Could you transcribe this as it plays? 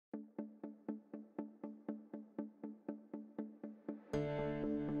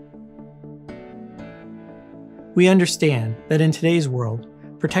We understand that in today's world,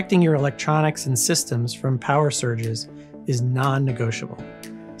 protecting your electronics and systems from power surges is non-negotiable.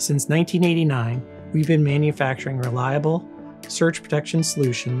 Since 1989, we've been manufacturing reliable surge protection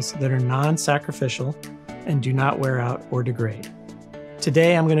solutions that are non-sacrificial and do not wear out or degrade.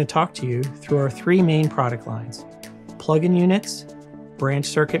 Today, I'm going to talk to you through our three main product lines: plug-in units, branch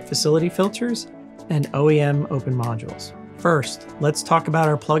circuit facility filters, and OEM open modules. First, let's talk about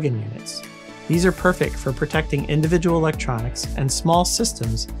our plug-in units. These are perfect for protecting individual electronics and small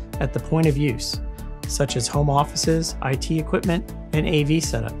systems at the point of use, such as home offices, IT equipment, and AV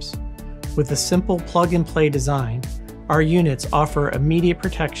setups. With a simple plug-and-play design, our units offer immediate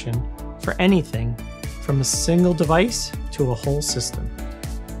protection for anything from a single device to a whole system.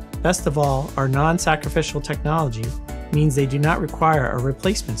 Best of all, our non-sacrificial technology means they do not require a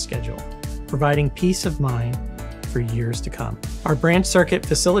replacement schedule, providing peace of mind for years to come. Our branch circuit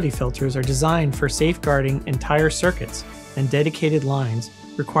facility filters are designed for safeguarding entire circuits and dedicated lines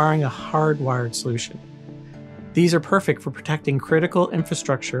requiring a hardwired solution. These are perfect for protecting critical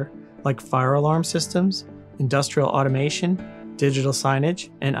infrastructure like fire alarm systems, industrial automation, digital signage,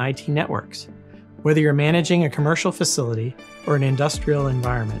 and IT networks. Whether you're managing a commercial facility or an industrial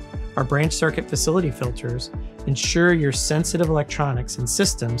environment, our branch circuit facility filters ensure your sensitive electronics and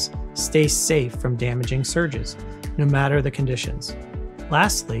systems stay safe from damaging surges, no matter the conditions.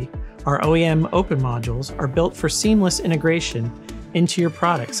 Lastly, our OEM open modules are built for seamless integration into your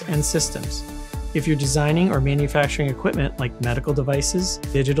products and systems. If you're designing or manufacturing equipment like medical devices,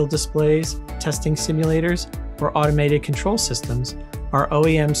 digital displays, testing simulators, or automated control systems, our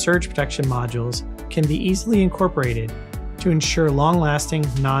OEM surge protection modules can be easily incorporated to ensure long-lasting,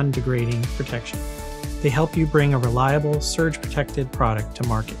 non-degrading protection. They help you bring a reliable, surge-protected product to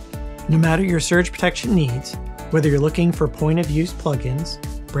market. No matter your surge protection needs, whether you're looking for point-of-use plugins,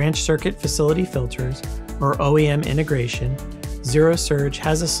 branch circuit facility filters, or OEM integration, Zero Surge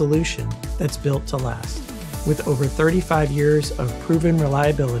has a solution that's built to last. With over 35 years of proven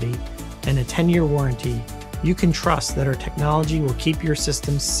reliability and a 10-year warranty, you can trust that our technology will keep your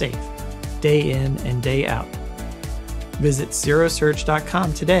systems safe, day in and day out. Visit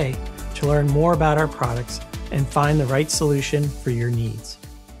zerosurge.com today to learn more about our products and find the right solution for your needs.